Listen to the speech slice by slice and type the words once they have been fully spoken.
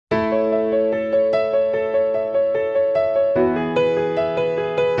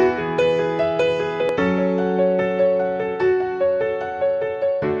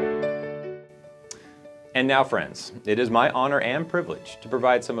now, friends, it is my honor and privilege to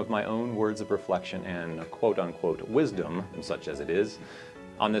provide some of my own words of reflection and quote-unquote wisdom, such as it is,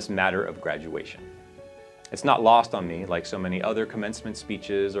 on this matter of graduation. It's not lost on me, like so many other commencement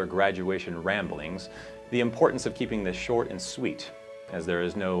speeches or graduation ramblings, the importance of keeping this short and sweet, as there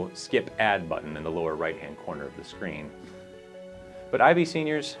is no skip ad button in the lower right-hand corner of the screen. But IB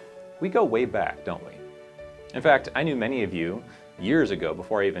seniors, we go way back, don't we? In fact, I knew many of you years ago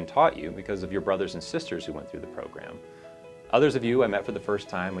before I even taught you because of your brothers and sisters who went through the program. Others of you I met for the first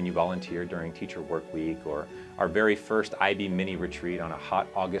time when you volunteered during Teacher Work Week or our very first IB mini retreat on a hot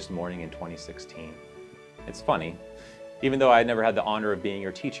August morning in 2016. It's funny, even though I had never had the honor of being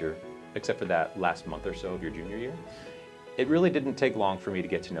your teacher, except for that last month or so of your junior year, it really didn't take long for me to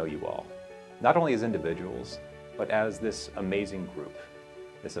get to know you all, not only as individuals, but as this amazing group,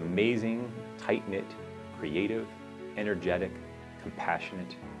 this amazing, tight-knit, creative, energetic,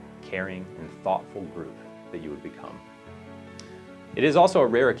 compassionate, caring, and thoughtful group that you would become. It is also a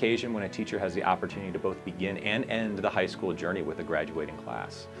rare occasion when a teacher has the opportunity to both begin and end the high school journey with a graduating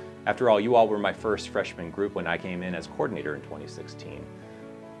class. After all, you all were my first freshman group when I came in as coordinator in 2016.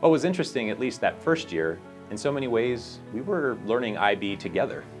 What was interesting, at least that first year, in so many ways, we were learning IB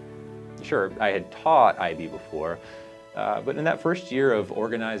together. Sure, I had taught IB before, but in that first year of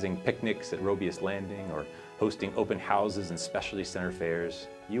organizing picnics at Robius Landing or hosting open houses and specialty center fairs,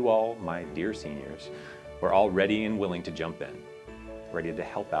 you all, my dear seniors, were all ready and willing to jump in, ready to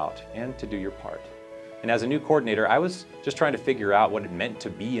help out and to do your part. And as a new coordinator, I was just trying to figure out what it meant to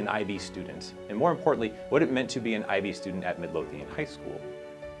be an IB student, and more importantly, what it meant to be an IB student at Midlothian High School.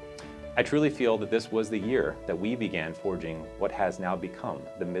 I truly feel that this was the year that we began forging what has now become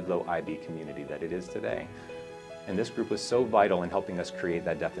the Midlo IB community that it is today. And this group was so vital in helping us create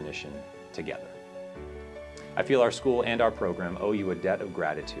that definition together. I feel our school and our program owe you a debt of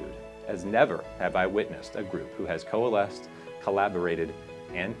gratitude, as never have I witnessed a group who has coalesced, collaborated,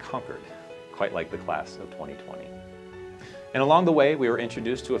 and conquered, quite like the class of 2020. And along the way, we were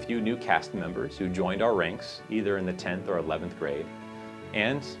introduced to a few new cast members who joined our ranks, either in the 10th or 11th grade.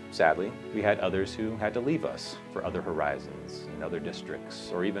 And sadly, we had others who had to leave us for other horizons in other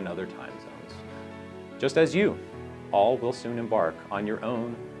districts or even other time zones. Just as you all will soon embark on your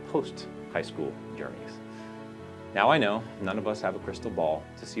own post-high school journeys. Now I know none of us have a crystal ball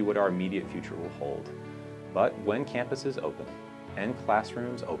to see what our immediate future will hold, but when campuses open and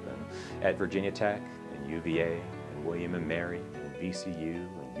classrooms open at Virginia Tech and UVA and William and Mary and VCU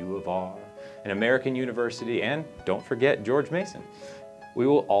and U of R and American University and don't forget George Mason, we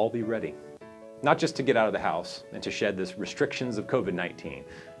will all be ready. Not just to get out of the house and to shed the restrictions of COVID-19.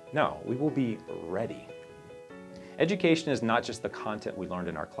 No, we will be ready. Education is not just the content we learned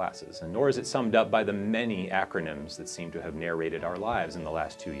in our classes, and nor is it summed up by the many acronyms that seem to have narrated our lives in the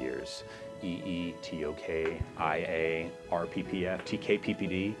last 2 years. EE, TOK, IA, RPPF,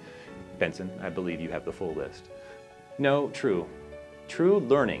 TKPPD. Benson, I believe you have the full list. No, true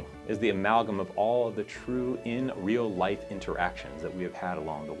learning is the amalgam of all of the true in real life interactions that we have had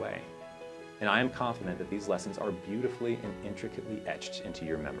along the way. And I am confident that these lessons are beautifully and intricately etched into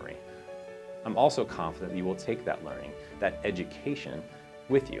your memory. I'm also confident that you will take that learning, that education,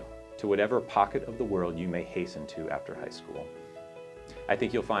 with you to whatever pocket of the world you may hasten to after high school. I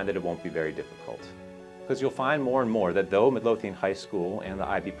think you'll find that it won't be very difficult, because you'll find more and more that though Midlothian High School and the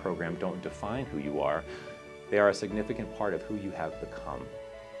IB program don't define who you are, they are a significant part of who you have become,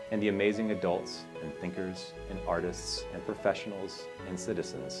 and the amazing adults and thinkers and artists and professionals and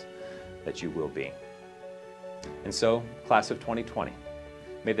citizens that you will be. And so, class of 2020,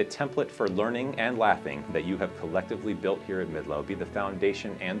 may the template for learning and laughing that you have collectively built here at Midlo be the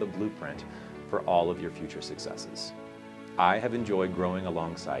foundation and the blueprint for all of your future successes. I have enjoyed growing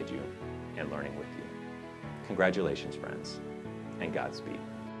alongside you and learning with you. Congratulations, friends, and Godspeed.